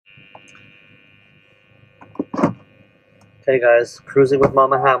Hey guys, Cruising with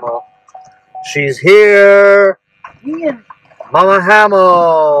Mama Hamo. She's here! Ian. Mama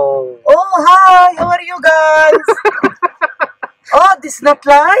Hamo! Oh, hi! How are you guys? Oh, this is not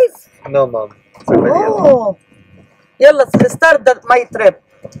live? No, Mom. It's a video. Oh. Yeah, let's start my trip.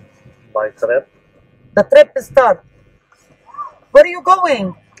 My trip. The trip start. Where are you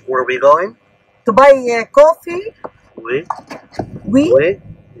going? Where are we going? To buy coffee? Oui. Oui? Oui.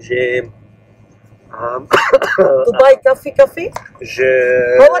 J'ai... To buy coffee?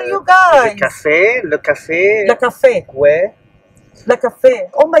 How are you guys? Le café. Le café. Ouais. Le café.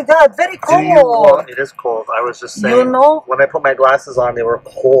 Oh my God, very Do you cold. want... It is cold. I was just saying. You know? When I put my glasses on, they were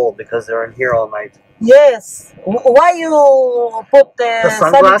cold because they were in here all night. Yes. Why you put The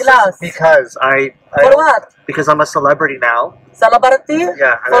sunglasses? sunglass? Because I For what? Because I'm a celebrity now. Celebrity?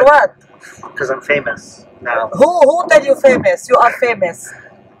 Yeah. For what? Because I'm famous now. Who tell you famous? You are famous.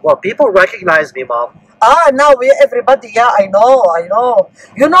 Well, people recognize me, Mom. Now everybody, yeah, I know.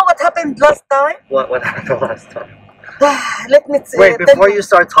 You know what happened last time? What happened last time? Let me Wait, tell before you. you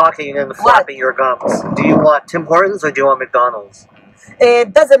start talking and flapping your gums, do you want Tim Hortons or do you want McDonald's?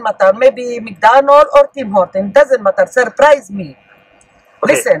 It doesn't matter. Maybe McDonald's or Tim Hortons. Doesn't matter. Surprise me.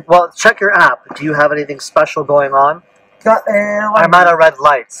 Okay, Listen. well, check your app. Do you have anything special going on? I'm at a red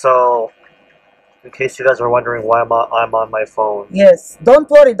light, so in case you guys are wondering why I'm on my phone. Yes. Don't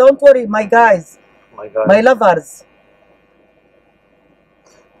worry, my guys. My God. My lovers.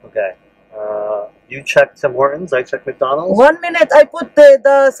 Okay. You check Tim Hortons, I check McDonald's. 1 minute, I put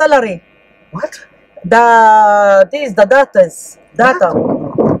the salary. What? The datas. Data.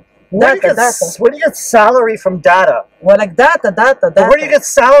 Where do you get salary from data? Well, like data. But where do you get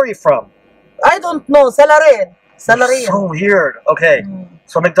salary from? I don't know. Salary. So weird. Okay.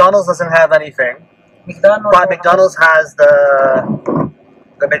 So McDonald's doesn't have anything. McDonald's. But McDonald's has the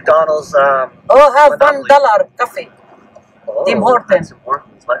McDonald's have Monopoly. $1 coffee. Oh, Tim Hortons. Tim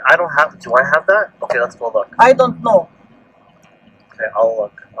Hortons. But I don't have. Do I have that? Okay, let's go look. I don't know. Okay, I'll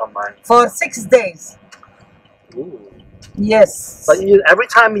look on mine. For 6 days. Ooh. Yes. But every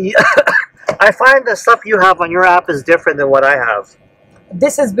time you, I find the stuff you have on your app is different than what I have.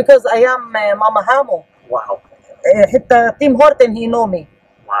 This is because I am Mama Hamo. Wow. Hit Tim Horton, he know me.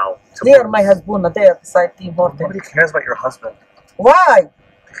 Wow. There, my husband, there beside Tim Horton. Nobody cares about your husband. Why?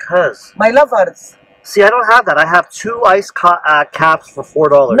 Because. My lovers. See, I don't have that. I have 2 ice caps for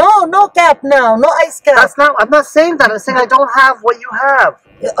 $4. No cap now. No ice cap. That's not. I'm not saying that. I'm saying I don't have what you have.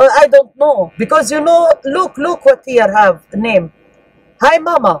 I don't know because you know. Look what here have name. Hi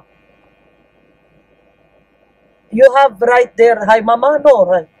Mama. You have right there. Hi Mama. No,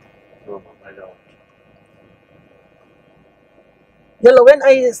 right. No, I don't. Yellow. When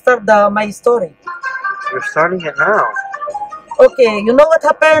I start my story. You're starting it now. Okay, you know what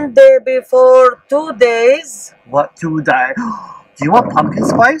happened before 2 days? What to die? Do you want pumpkin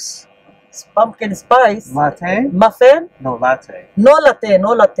spice? Pumpkin spice. Latte? Muffin? No latte. No latte.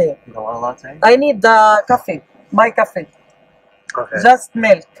 You don't want a latte? I need the coffee. My coffee. Okay. Just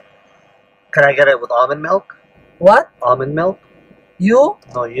milk. Can I get it with almond milk? What? Almond milk? You?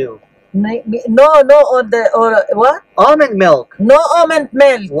 No, you. No, or what? Almond milk. No almond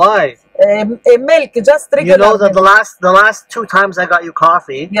milk. Why? Milk, just regular. You know that milk. the last 2 times I got you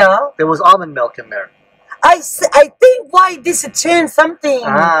coffee, Yeah. there was almond milk in there. I think why this changed something.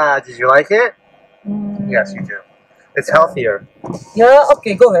 Did you like it? Yes, you do. It's healthier. Yeah,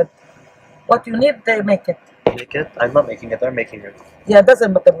 okay, go ahead. What you need, they make it. Make it? I'm not making it. They're making it. Yeah,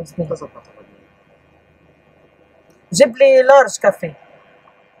 doesn't matter with me. Doesn't matter with me. Ghibli large coffee.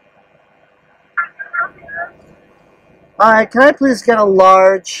 Alright, can I please get a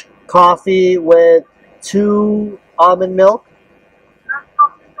large coffee with 2 almond milk?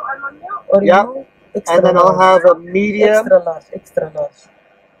 Or Yeah. you? Extra And then I'll large. have a medium. Extra large.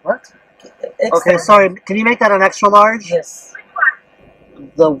 What? Extra Okay, sorry. Can you make that an extra large? Yes.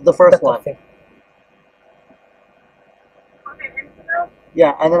 The first The one. coffee.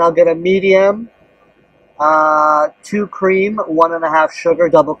 Yeah, and then I'll get a medium, 2 cream, 1.5 sugar,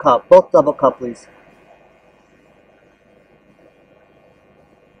 double cup. Both double cup, please.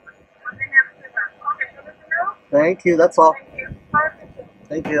 Thank you, that's all.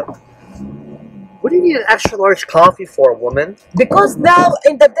 Thank you. What do you need an extra large coffee for, woman? Because now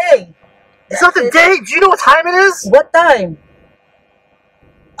in the day. It's not the day! Do you know what time it is? What time?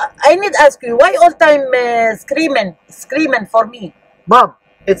 I need to ask you, why all time screaming for me? Mom,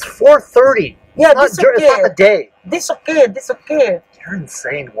 it's 4:30. Yeah, It's this okay. It's not the day. This okay. You're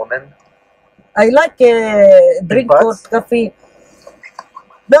insane, woman. I like drink butts? hot coffee.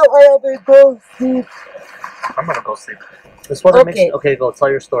 Now I have to go sleep. I'm gonna go sleep. This wasn't Okay. Okay, go tell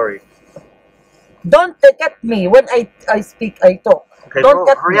your story. Don't cut me when I speak, I talk. Okay, Don't bro,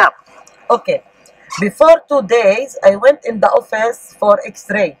 cut hurry me. up. Okay. Before 2 days, I went in the office for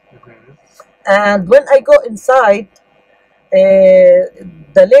X-ray. And when I go inside,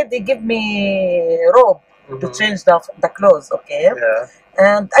 the lady give me robe to change the clothes, okay? Yeah.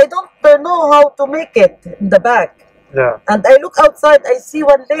 And I don't know how to make it in the back. Yeah. And I look outside, I see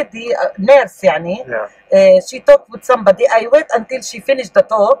one lady, nurse, yani. Yeah. She talked with somebody. I wait until she finished the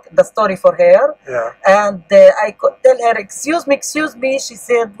talk, the story for her. Yeah. And I could tell her, excuse me. She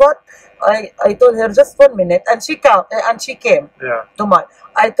said, what? I told her, just 1 minute. And she came Yeah. to my.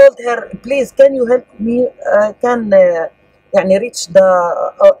 I told her, please, can you help me? Yani reach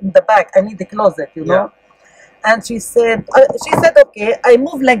the back. I need the closet, you know. And she said, okay. I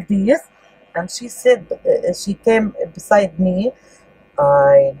move like this. And she said, she came beside me.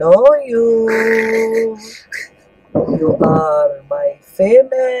 I know you. You are my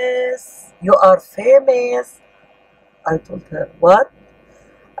famous. You are famous. I told her, what?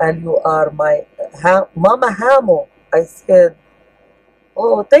 And you are my Mama Hamo. I said,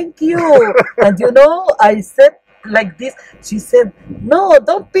 oh, thank you. And you know, I said like this. She said, no,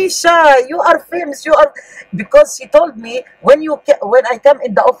 don't be shy. You are famous. You are, because she told me when I come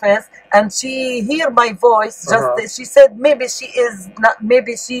in the office and she hear my voice, just she said maybe she is not,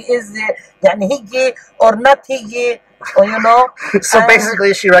 maybe she is يعني هي or not هي, or you know. So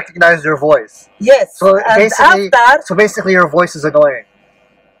basically, she recognized your voice. Yes. So And basically, your voice is annoying.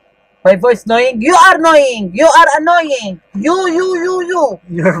 My voice annoying. You are annoying. You are annoying. You.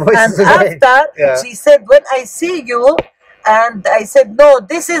 Your voice And is annoying. after she said, when I see you, and I said, no,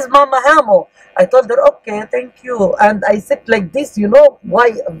 this is Mama Hamo. I told her, okay, thank you. And I sit like this, you know,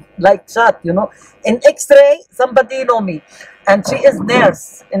 why, like chat, you know. In X-ray, somebody know me. And she is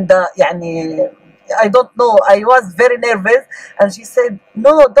nurse in the, يعني, I don't know. I was very nervous. And she said,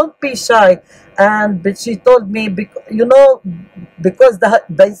 no, don't be shy. But she told me, you know, because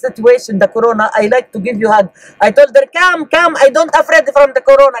the situation, the corona, I like to give you a hug. I told her, come, I don't afraid from the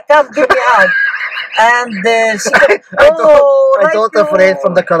corona. Come, give me a hug. And she said, oh, I don't afraid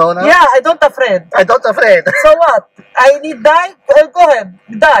from the corona? Yeah, I don't afraid. I don't afraid. So what? I need die? Go ahead,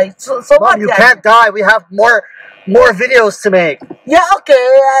 die. So Mom, what? You can't die. We have more videos to make. Yeah,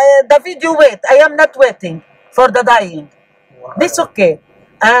 okay. The video wait. I am not waiting for the dying. Wow. This okay.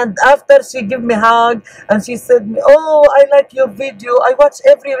 And after she give me hug and she said me, oh, I like your video. I watch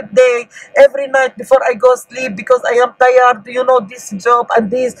every day, every night before I go sleep because I am tired. You know, this job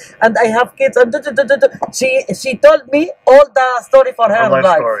and this, and I have kids. And she told me all the story for her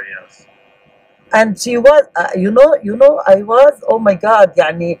life. Story, yes. And she was, you know, I was, oh my God,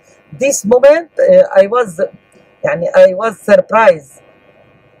 yani, this moment, I was surprised.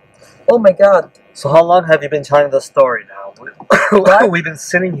 Oh my God. So how long have you been telling the story now? We've been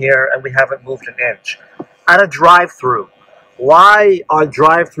sitting here and we haven't moved an inch. At a drive-thru. Why are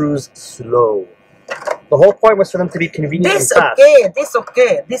drive-thrus slow? The whole point was for them to be convenient and fast. This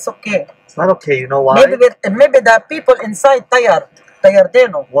okay. It's not okay, you know why? Maybe the people inside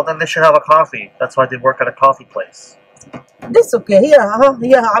tiredeno. Well, then they should have a coffee. That's why they work at a coffee place. This okay. Here,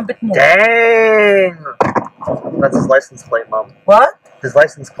 a bit more. Dang! That's his license plate, Mom. What? His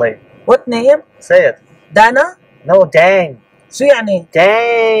license plate. What name? Say it. Dana? No, dang. شو يعني?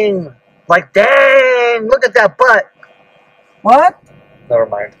 Dang! Like, dang! Look at that butt! What? Never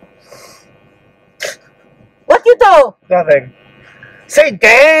mind. What you do? Nothing. Say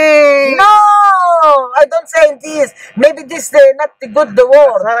dang! No! I don't say this. Maybe this not the good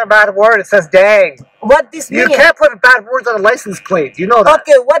word. It's not a bad word. It says dang. What this mean? You can't put bad words on a license plate. You know that.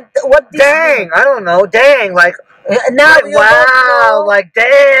 Okay, what this dang! mean? I don't know. Dang! Like, now like, you wow! don't know. Like,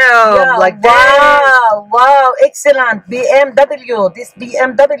 damn! Yeah, like, wow! Wow! Excellent! BMW. This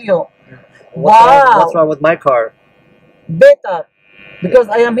BMW. What's wrong with my car? Better. Because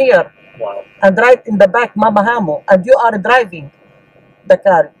I am here. Wow. And right in the back, Mama Hamo. And you are driving the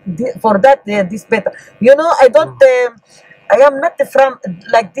car. For that, this better. You know, I don't... I am not from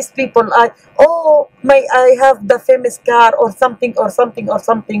like these people. I have the famous car or something.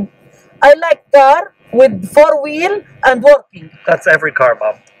 I like car with 4-wheel and working. That's every car,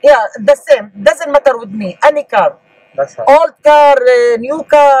 Mom. Yeah, the same. Doesn't matter with me. Any car. That's not. Old car, new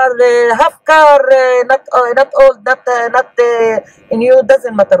car, half car, not old, not new.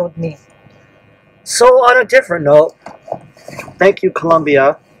 Doesn't matter with me. So on a different note, thank you,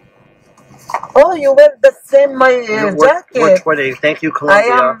 Colombia. Oh, you wear the same jacket. We're twinning. Thank you,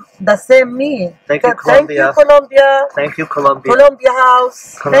 Colombia. I am the same me. Thank you, Colombia. Thank you, Colombia. Thank you, Colombia. Colombia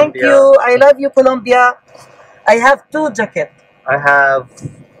house. Colombia. Thank you. I love you, Colombia. I have 2 jackets. I have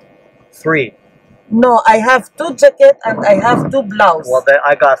 3. No, I have 2 jackets and I have 2 blouses. Well, then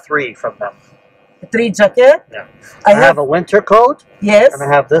I got 3 from them. 3 jacket. Yeah. I have a winter coat. Yes. And I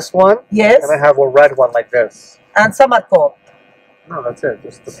have this one. Yes. And I have a red one like this. And summer coat. No, that's it.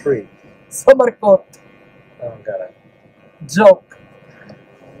 Just the 3. Summer coat. I don't got it. Joke.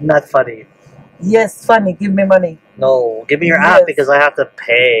 Not funny. Yes, funny. Give me money. No, give me your app because I have to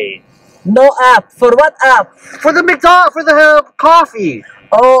pay. No app. For what app? For the coffee.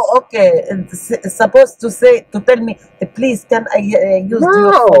 Oh, okay. It's supposed to tell me, please, can I use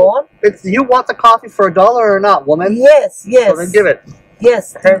your phone? It's you want the coffee for $1 or not, woman? Yes, yes. So then give it.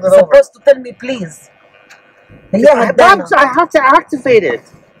 Yes, it's supposed to tell me, please. Yeah, I have to activate it.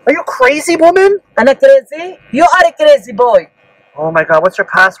 Are you crazy, woman? أنا crazy? You are a crazy boy. Oh my God, what's your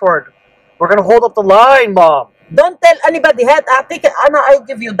password? We're gonna hold up the line, Mom. Don't tell anybody. I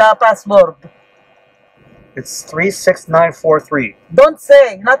give you the password. It's 36943. Don't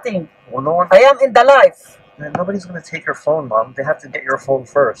say nothing. Well, no one. I am in the life. Man, nobody's gonna take your phone, Mom. They have to get your phone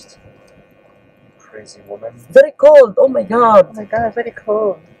first. Crazy woman. Very cold. Oh my God. Oh my God, very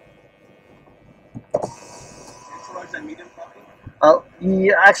cold. Oh,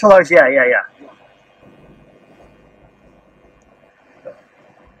 yeah, extra large. Yeah.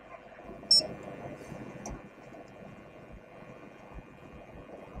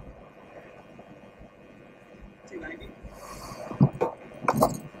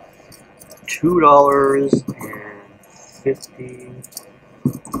 $2.50,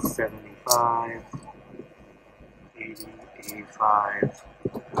 75, 80, 85.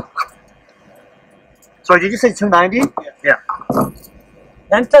 Sorry, did you say $2.90? Yeah.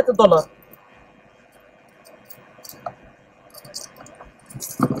 يعني $3.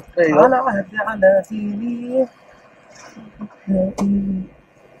 There you go. على عهدي على ديني.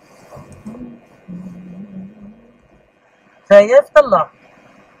 شايف طلع.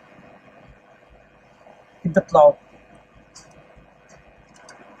 بيطلعوا.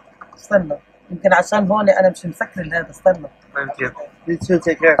 استنى يمكن عشان هون انا مش مسكر هذا. استنى. Thank you. You too.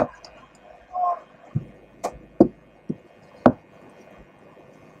 Take care.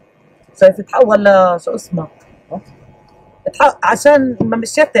 شايف تحول شو اسمه؟ عشان ما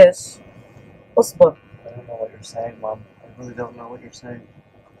مشيتش. اصبر. I don't know what you're saying, Mom. I really don't know what you're saying.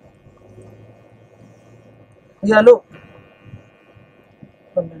 Yeah, look.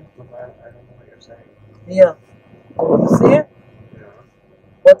 I don't know what you're saying. Yeah. See? Yeah.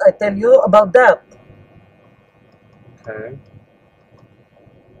 What I tell you about that. Okay.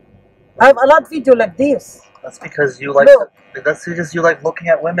 I have a lot of video like this. That's because you like. That's because you like looking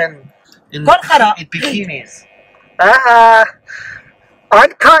at women in bikinis.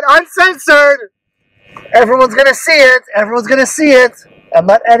 Uncut, uncensored. Everyone's gonna see it. Everyone's gonna see it. I'm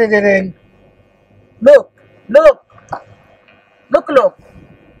not editing. Look.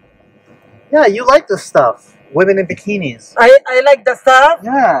 Yeah, you like this stuff. Women in bikinis. I like the stuff.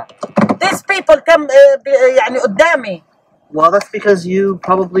 Yeah. These people come يعني قدامي. Well, that's because you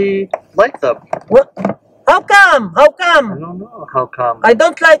probably like them. What? How come? I don't know how come. I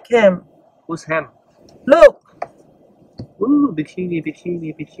don't like him. Who's him? Look. Ooh, bikini.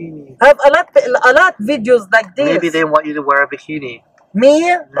 I have a lot videos like this. Maybe they want you to wear a bikini. Me?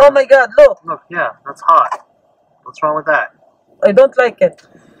 Yeah. Oh my God, look. Look, yeah, that's hot. What's wrong with that? I don't like it.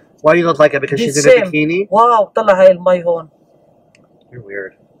 Why you don't like it? Because she's in a bikini? Wow, طلع هاي المي هون. You're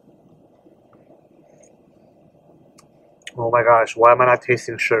weird. Oh my gosh, why am I not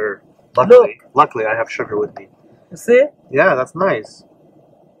tasting sugar? Luckily I have sugar with me. You see? Yeah, that's nice.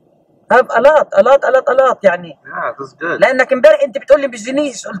 I have a lot يعني. Yeah, that's good. لأنك امبارح أنت بتقول لي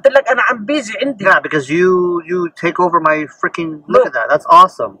بيجينيش، قلت لك أنا عم بيجي عندي. Yeah, because you take over my freaking look at that. That's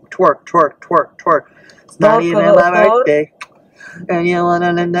awesome. Twerk. It's not even my birthday. And you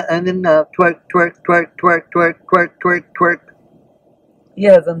wanna end up twerk.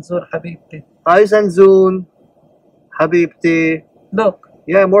 يا زنزور حبيبتي. Hi Zanzoon. Habibti. Look.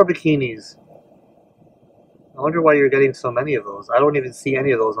 Yeah, more bikinis. I wonder why you're getting so many of those. I don't even see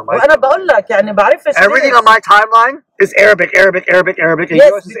any of those on my وأنا بقول لك يعني بعرفش. Everything on my timeline is Arabic, and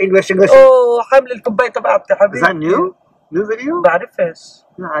yours is English. Oh, حامل الكوباية تبعتي حبيبتي. Is that new? New video? بعرفش.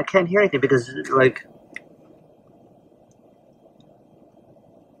 No, I can't hear anything because like.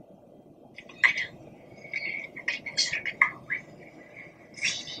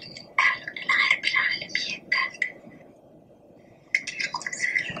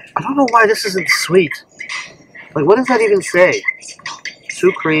 I don't know why this isn't sweet. Like, what does that even say?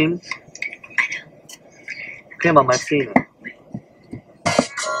 2 cream. Okay, Mom, I've seen it.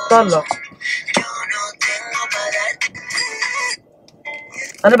 طلع.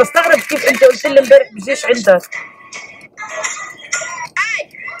 أنا بستغرب كيف أنت قلت لي امبارح بجيش عندك.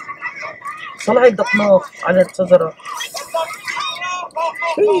 طلع يدقناف على الشجرة.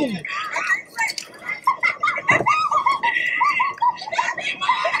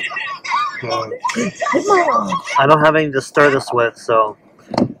 I don't have anything to stir this with, so.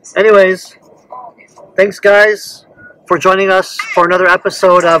 Anyways, thanks guys for joining us for another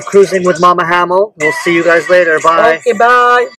episode of Cruising with Mama Hamo. We'll see you guys later. Bye. Okay, bye.